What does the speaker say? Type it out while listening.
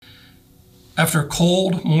After a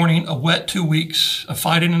cold morning, a wet 2 weeks of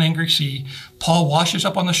fighting an angry sea, Paul washes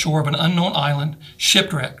up on the shore of an unknown island,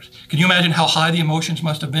 shipwrecked. Can you imagine how high the emotions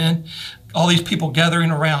must have been? All these people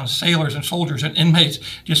gathering around, sailors and soldiers and inmates,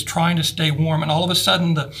 just trying to stay warm. And all of a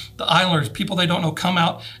sudden, the islanders, people they don't know, come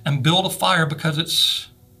out and build a fire because it's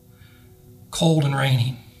cold and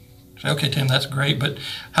raining. Say, okay, Tim, that's great, but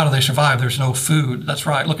how do they survive? There's no food. That's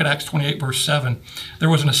right. Look at Acts 28, verse 7. There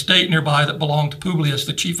was an estate nearby that belonged to Publius,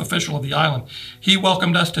 the chief official of the island. He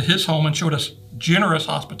welcomed us to his home and showed us generous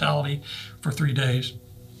hospitality for 3 days.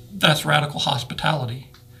 That's radical hospitality.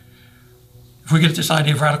 If we get this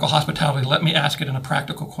idea of radical hospitality, let me ask it in a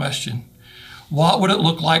practical question. What would it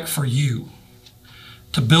look like for you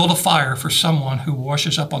to build a fire for someone who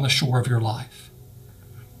washes up on the shore of your life?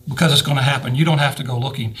 Because it's going to happen. You don't have to go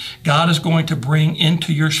looking. God is going to bring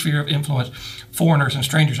into your sphere of influence foreigners and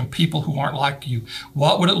strangers and people who aren't like you.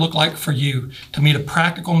 What would it look like for you to meet a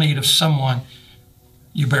practical need of someone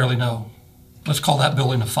you barely know? Let's call that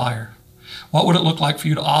building a fire. What would it look like for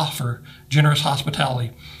you to offer generous hospitality?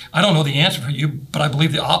 I don't know the answer for you, but I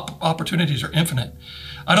believe the opportunities are infinite.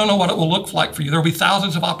 I don't know what it will look like for you. There will be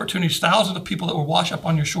thousands of opportunities, thousands of people that will wash up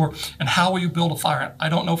on your shore. And how will you build a fire? I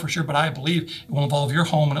don't know for sure, but I believe it will involve your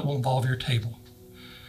home and it will involve your table.